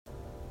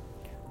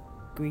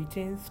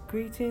Greetings,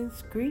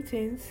 greetings,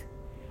 greetings.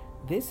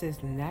 This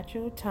is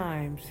Natural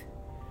Times,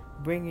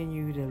 bringing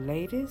you the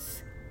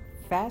latest,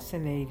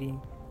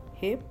 fascinating,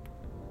 hip,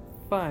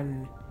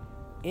 fun,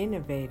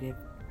 innovative,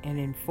 and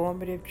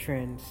informative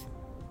trends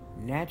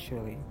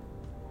naturally.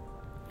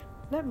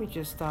 Let me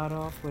just start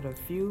off with a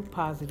few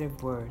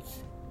positive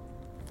words.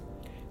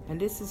 And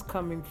this is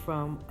coming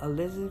from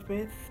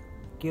Elizabeth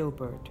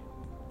Gilbert.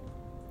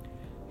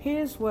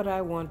 Here's what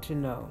I want to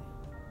know.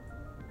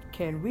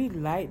 Can we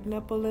lighten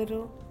up a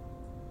little?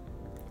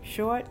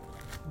 Short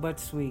but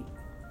sweet.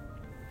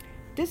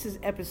 This is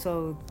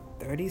episode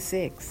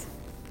 36.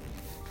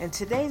 And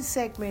today's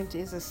segment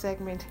is a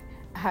segment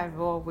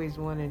I've always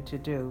wanted to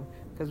do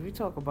because we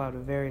talk about a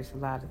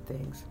lot of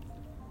things.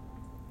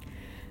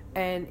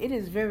 And it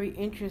is very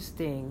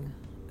interesting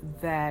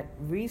that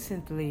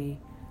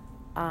recently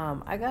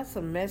I got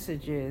some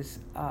messages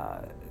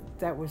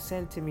that were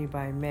sent to me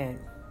by men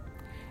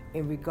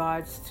in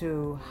regards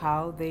to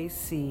how they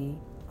see,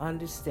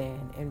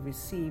 understand, and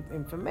receive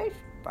information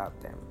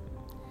about them.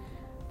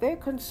 They're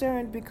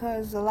concerned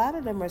because a lot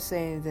of them are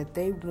saying that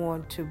they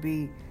want to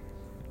be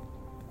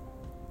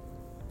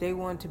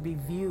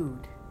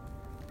viewed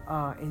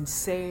in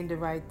saying the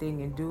right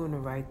thing and doing the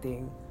right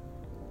thing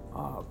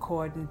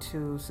according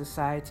to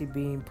society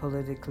being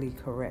politically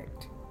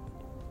correct.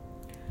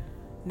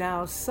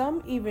 Now,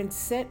 some even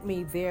sent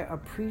me their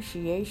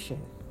appreciation,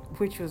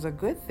 which was a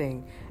good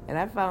thing, and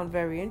I found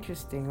very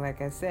interesting,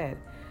 like I said.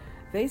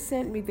 They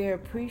sent me their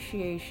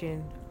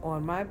appreciation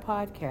on my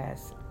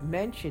podcast,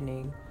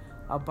 mentioning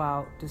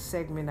about the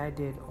segment I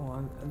did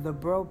on the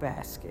Bro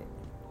Basket.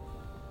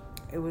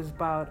 It was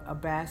about a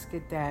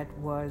basket that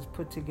was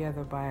put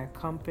together by a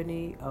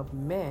company of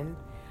men,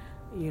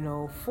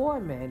 for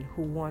men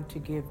who want to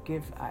give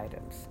gift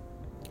items.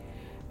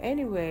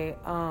 Anyway,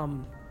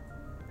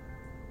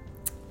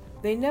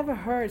 they never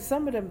heard,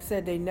 some of them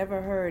said they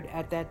never heard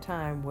at that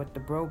time what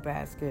the Bro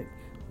Basket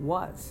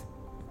was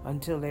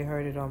until they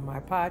heard it on my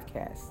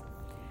podcast.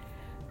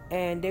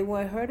 And they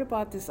heard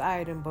about this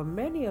item, but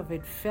many of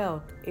it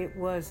felt it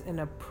was an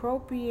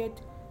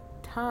appropriate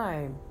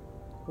time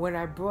when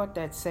I brought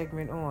that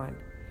segment on.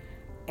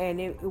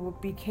 And it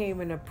became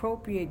an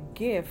appropriate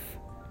gift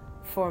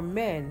for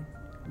men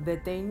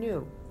that they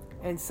knew.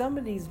 And some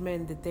of these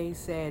men that they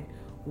said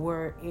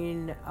were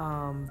in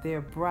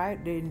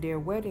their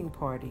wedding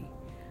party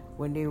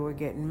when they were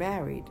getting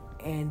married,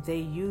 and they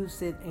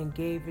used it and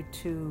gave it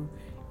to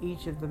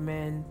each of the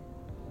men,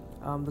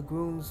 the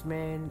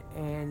groomsmen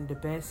and the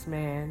best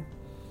man.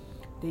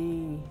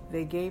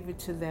 They gave it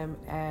to them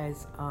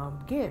as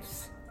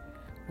gifts,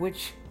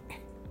 which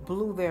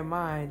blew their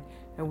mind,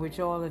 and which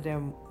all of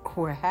them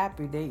were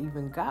happy they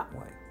even got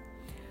one.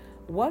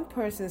 One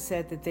person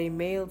said that they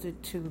mailed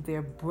it to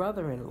their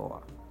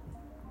brother-in-law,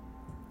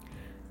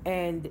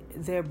 and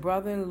their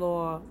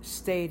brother-in-law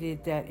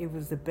stated that it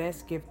was the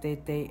best gift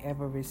that they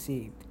ever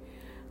received.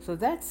 So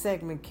that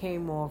segment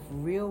came off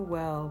real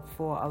well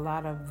for a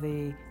lot of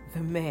the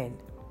men.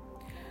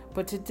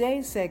 But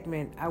today's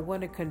segment, I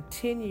want to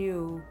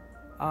continue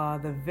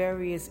the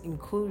various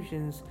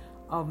inclusions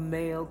of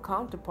male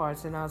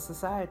counterparts in our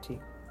society.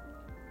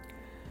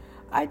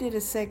 I did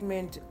a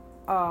segment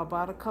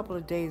about a couple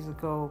of days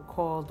ago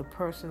called The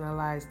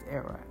Personalized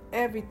Era.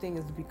 Everything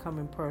is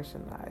becoming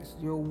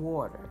personalized. Your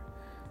water,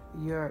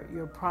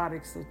 your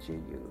products that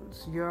you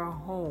use, your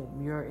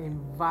home, your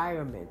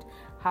environment,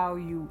 how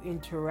you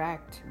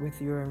interact with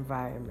your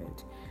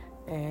environment,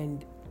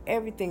 and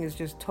everything is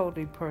just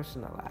totally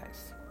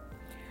personalized.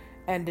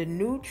 And the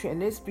new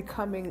trend is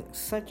becoming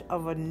such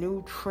of a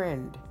new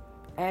trend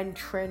and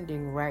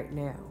trending right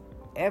now.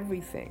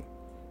 Everything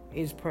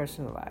is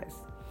personalized.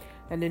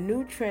 And the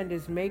new trend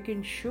is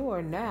making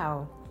sure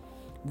now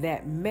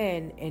that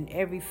men and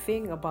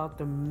everything about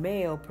the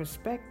male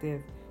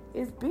perspective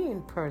is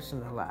being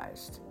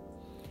personalized.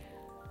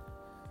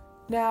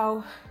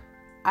 Now,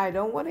 I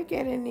don't want to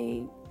get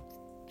any,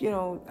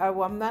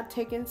 I'm not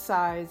taking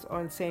sides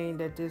on saying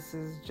that this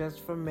is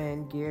just for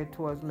men, geared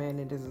towards men,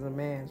 and this is a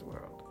man's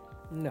world.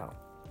 No.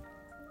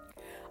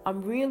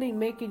 I'm really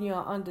making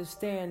y'all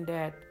understand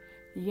that,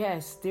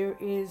 yes, there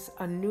is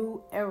a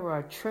new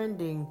era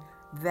trending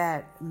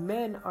that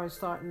men are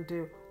starting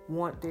to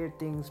want their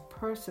things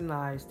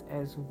personalized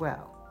as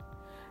well.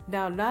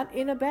 Now, not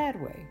in a bad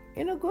way,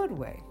 in a good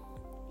way.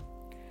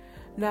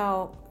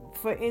 Now,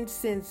 for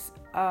instance,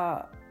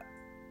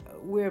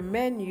 where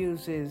men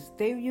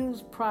they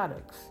use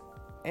products,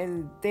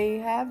 and they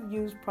have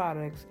used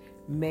products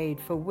made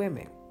for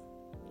women.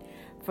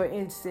 For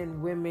instance,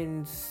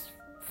 women's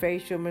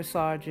facial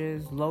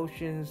massages,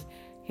 lotions,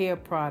 hair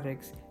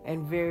products,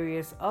 and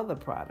various other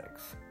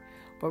products.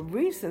 But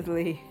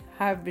recently,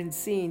 I've been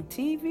seeing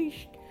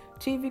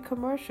TV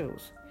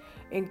commercials,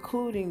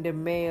 including the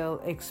male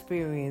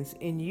experience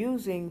in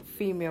using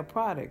female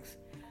products.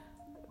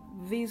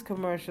 These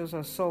commercials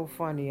are so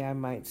funny, I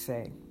might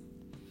say.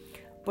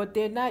 But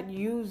they're not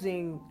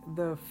using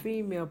the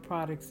female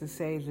products to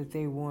say that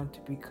they want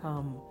to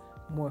become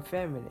more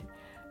feminine.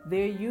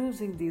 they're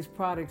using these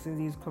products in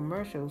these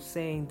commercials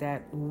saying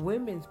that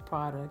women's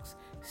products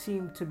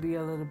seem to be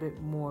a little bit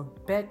more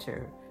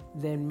better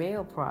than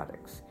male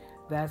products.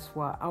 That's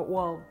why,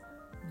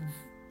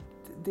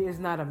 there's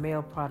not a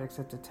male products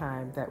at the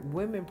time, that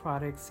women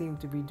products seem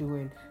to be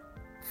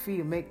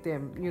make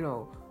them,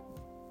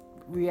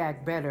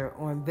 react better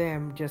on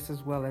them just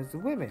as well as the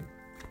women.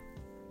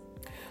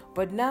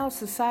 But now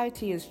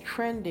society is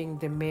trending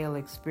the male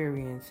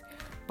experience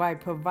by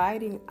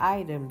providing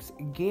items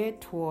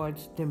geared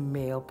towards the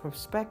male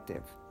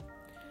perspective.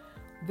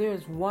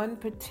 There's one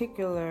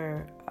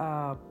particular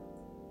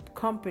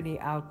company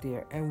out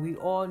there, and we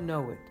all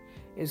know it.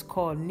 It's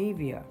called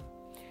Nivea.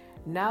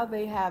 Now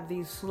they have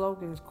these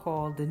slogans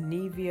called the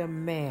Nivea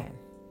Man.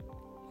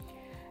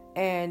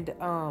 And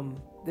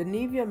the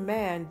Nivea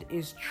Man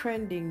is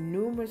trending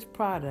numerous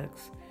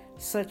products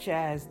such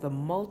as the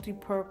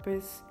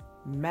multi-purpose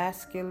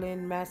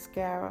masculine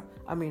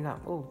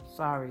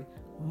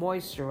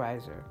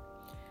moisturizer.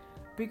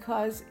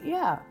 Because,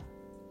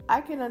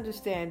 I can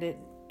understand it.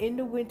 In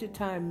the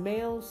wintertime,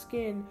 male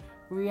skin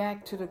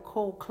react to the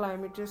cold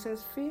climate just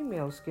as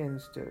female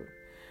skins do.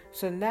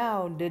 So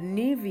now the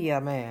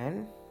Nivea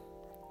Man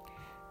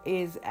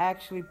is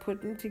actually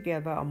putting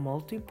together a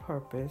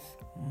multi-purpose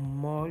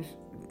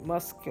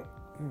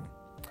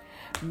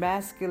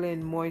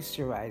masculine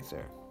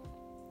moisturizer.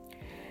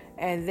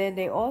 And then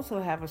they also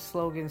have a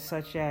slogan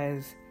such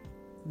as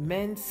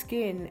men's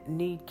skin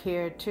need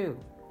care too.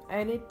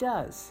 And it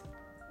does.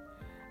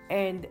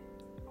 And,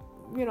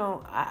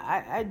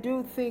 I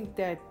do think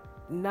that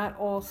not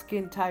all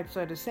skin types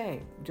are the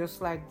same.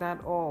 Just like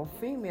not all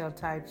female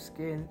type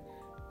skin,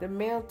 the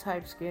male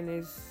type skin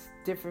is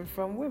different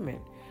from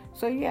women.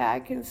 So I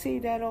can see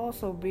that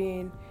also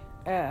being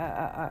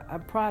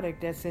a product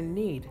that's in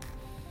need.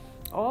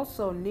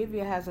 Also,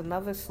 Nivea has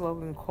another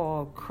slogan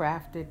called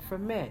Crafted for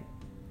Men.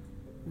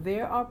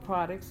 There are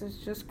products that's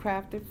just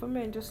crafted for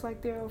men, just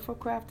like they're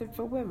crafted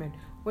for women.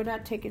 We're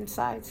not taking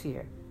sides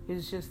here.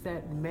 It's just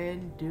that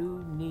men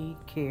do need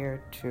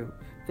care too.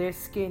 Their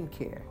skin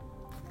care.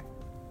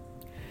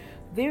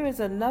 There is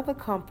another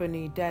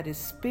company that is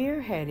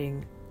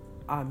spearheading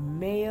a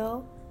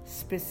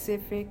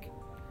male-specific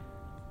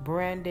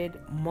branded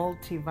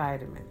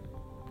multivitamin.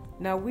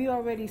 Now, we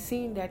already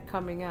seen that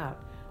coming out,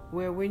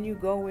 where when you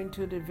go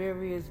into the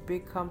various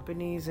big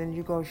companies and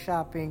you go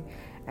shopping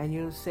and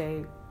you'll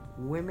say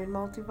women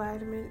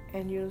multivitamin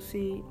and you'll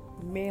see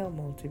male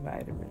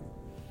multivitamin.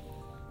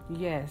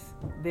 Yes,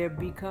 they're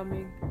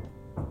becoming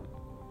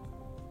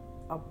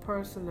a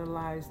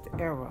personalized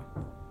era.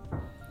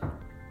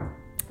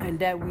 And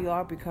that we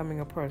are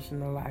becoming a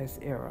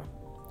personalized era.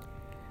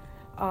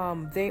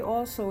 They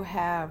also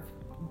have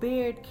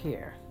beard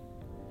care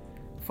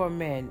for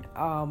men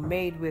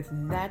made with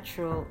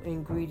natural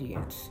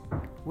ingredients,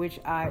 which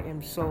I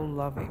am so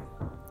loving.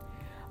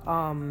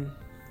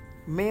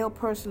 Male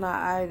personal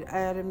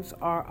items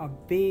are a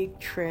big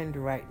trend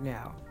right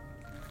now.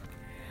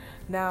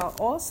 Now,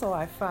 also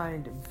I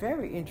find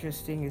very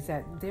interesting is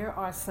that there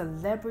are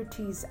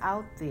celebrities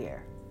out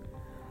there.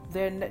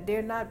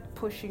 They're not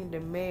pushing the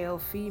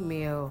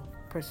male-female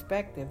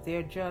perspective.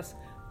 They're just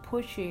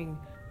pushing,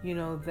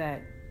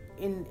 that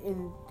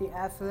in the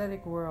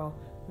athletic world,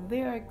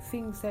 there are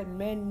things that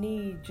men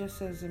need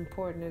just as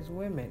important as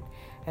women.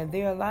 And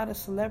there are a lot of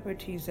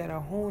celebrities that are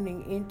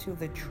honing into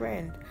the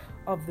trend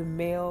of the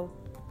male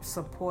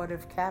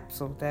supportive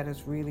capsule that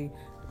is really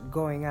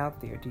going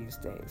out there these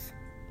days.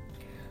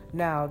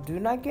 Now, do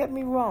not get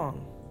me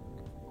wrong.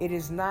 It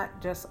is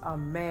not just a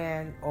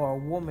man or a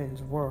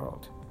woman's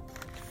world.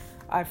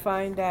 I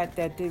find that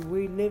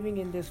we're living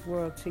in this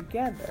world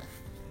together,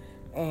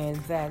 and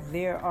that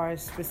there are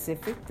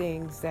specific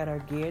things that are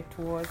geared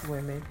towards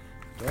women,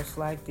 just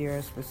like there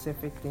are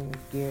specific things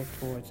geared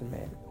towards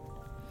men.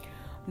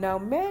 Now,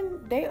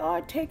 men, they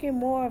are taking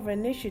more of an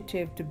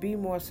initiative to be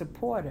more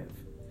supportive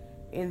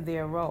in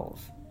their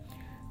roles.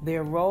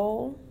 Their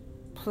role,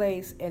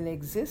 place, and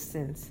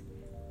existence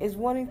is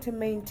wanting to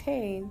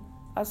maintain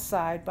a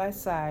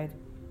side-by-side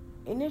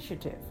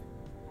initiative.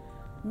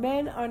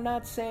 Men are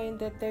not saying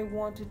that they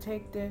want to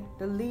take the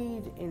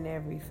lead in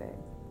everything.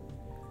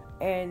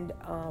 And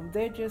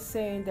they're just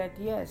saying that,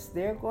 yes,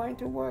 they're going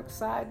to work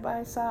side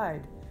by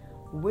side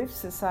with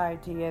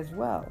society as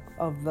well,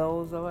 of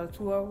those of us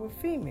who are with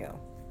female.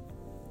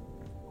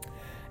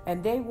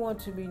 And they want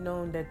to be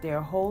known that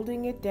they're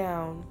holding it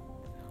down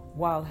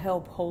while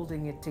help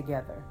holding it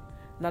together.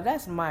 Now,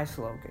 that's my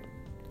slogan.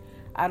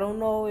 I don't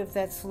know if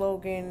that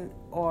slogan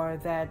or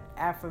that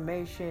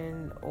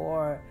affirmation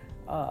or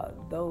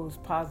those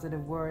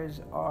positive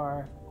words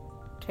are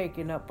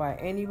taken up by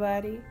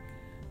anybody,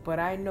 but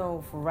I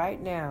know for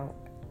right now,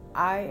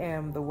 I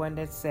am the one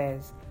that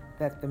says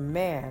that the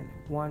man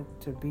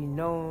wants to be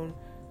known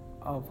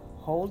of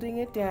holding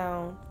it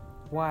down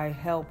while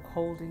help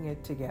holding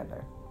it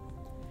together.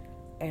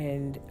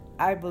 And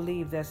I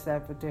believe that's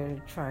what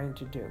they're trying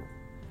to do.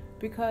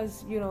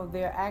 Because,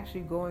 they're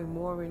actually going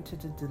more into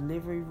the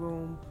delivery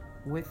room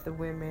with the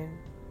women,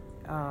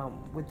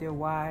 with their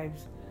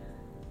wives.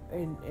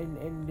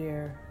 in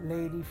their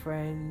lady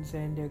friends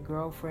and their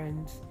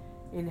girlfriends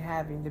in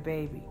having the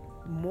baby.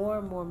 More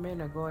and more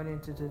men are going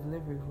into the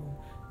delivery room,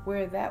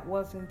 where that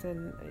wasn't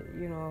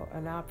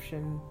an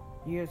option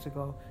years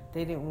ago.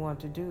 They didn't want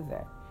to do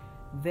that.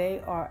 They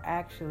are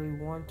actually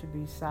want to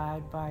be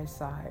side by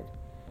side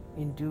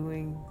in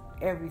doing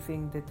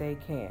everything that they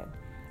can.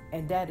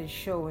 And that is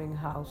showing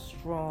how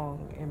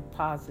strong and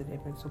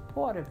positive and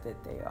supportive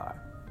that they are.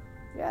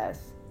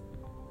 Yes.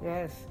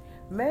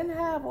 Men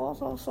have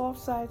also soft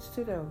sides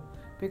too, though,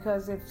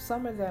 because if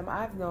some of them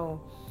I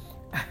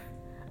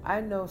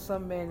know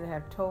some men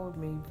have told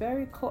me,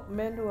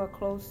 men who are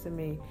close to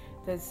me,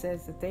 that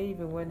says that they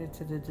even went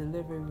into the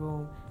delivery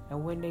room,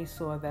 and when they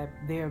saw that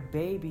their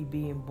baby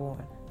being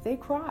born, they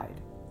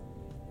cried.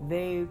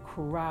 They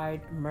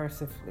cried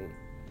mercifully.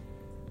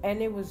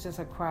 And it was just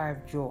a cry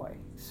of joy.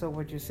 So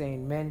what you're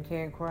saying, men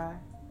can't cry?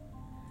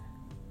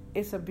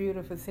 It's a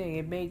beautiful thing.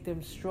 It made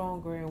them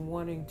stronger in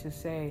wanting to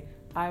say,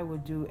 I will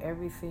do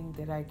everything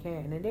that I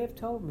can. And they've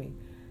told me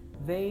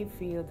they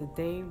feel that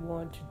they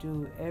want to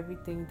do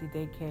everything that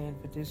they can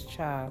for this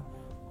child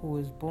who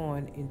is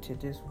born into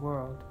this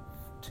world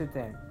to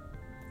them.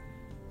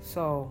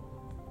 So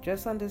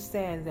just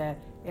understand that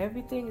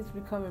everything is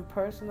becoming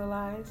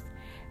personalized.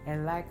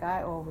 And like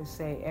I always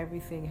say,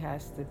 everything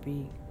has to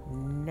be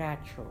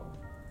natural.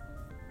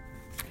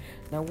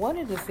 Now, one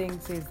of the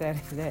things is that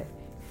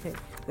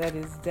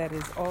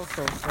is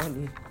also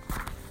funny.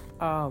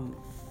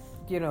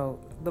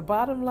 The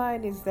bottom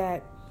line is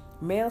that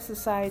male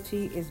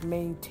society is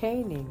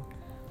maintaining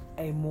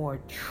a more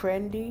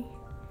trendy,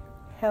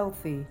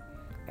 healthy,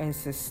 and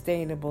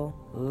sustainable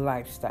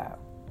lifestyle.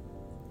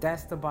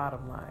 That's the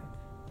bottom line.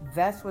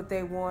 That's what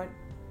they want,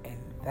 and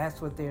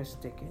that's what they're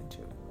sticking to.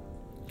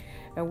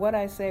 And what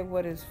I say,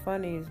 what is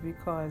funny, is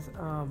because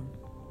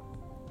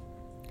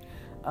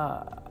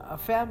a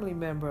family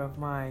member of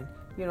mine,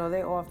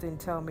 they often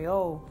tell me,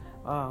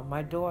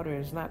 my daughter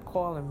is not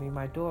calling me.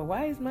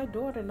 Why is my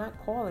daughter not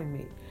calling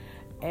me?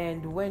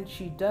 And when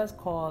she does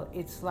call,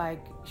 it's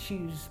like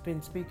she's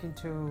been speaking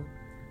to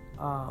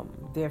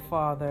their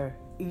father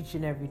each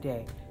and every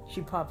day.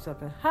 She pops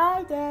up and,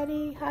 hi,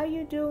 Daddy, how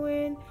you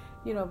doing?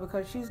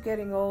 Because she's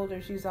getting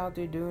older, she's out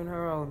there doing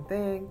her own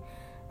thing.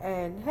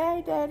 And,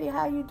 hey, Daddy,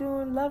 how you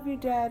doing? Love you,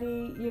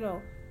 Daddy.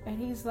 And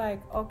he's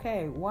like,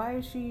 okay, why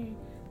is she,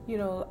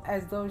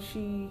 as though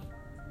she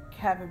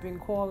haven't been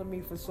calling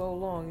me for so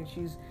long, and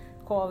she's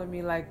calling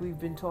me like we've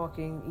been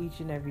talking each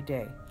and every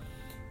day.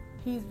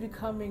 He's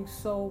becoming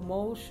so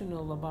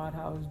emotional about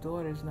how his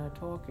daughter's not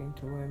talking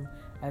to him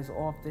as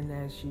often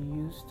as she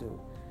used to.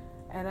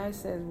 And I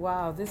said,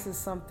 wow, this is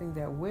something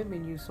that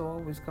women used to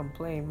always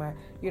complain.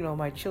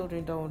 My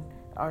children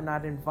are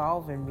not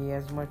involving me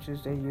as much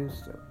as they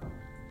used to.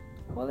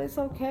 Well, it's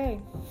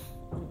okay.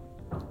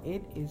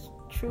 It is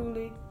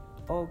truly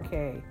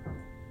okay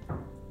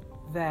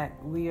that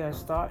we are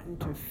starting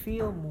to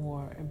feel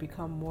more and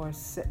become more,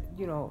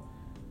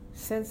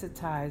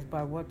 sensitized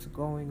by what's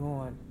going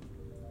on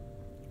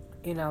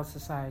in our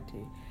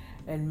society.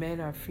 And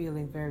men are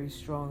feeling very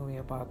strongly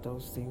about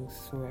those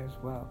things too as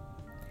well.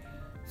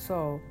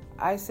 So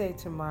I say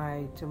to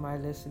my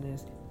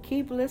listeners,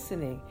 keep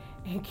listening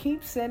and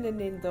keep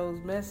sending in those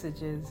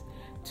messages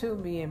to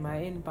me in my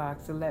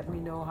inbox to let me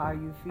know how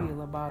you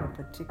feel about a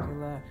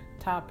particular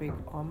topic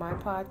on my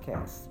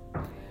podcast.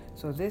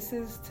 So this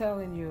is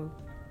telling you,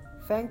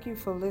 thank you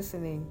for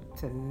listening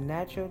to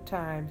Natural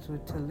Times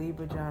with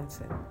Taliba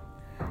Johnson.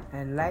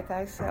 And like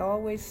I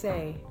always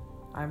say,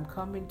 I'm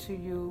coming to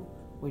you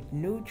with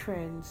new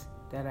trends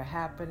that are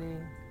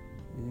happening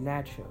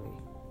naturally.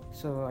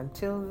 So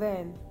until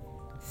then,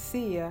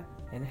 see ya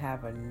and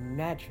have a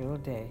natural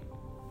day.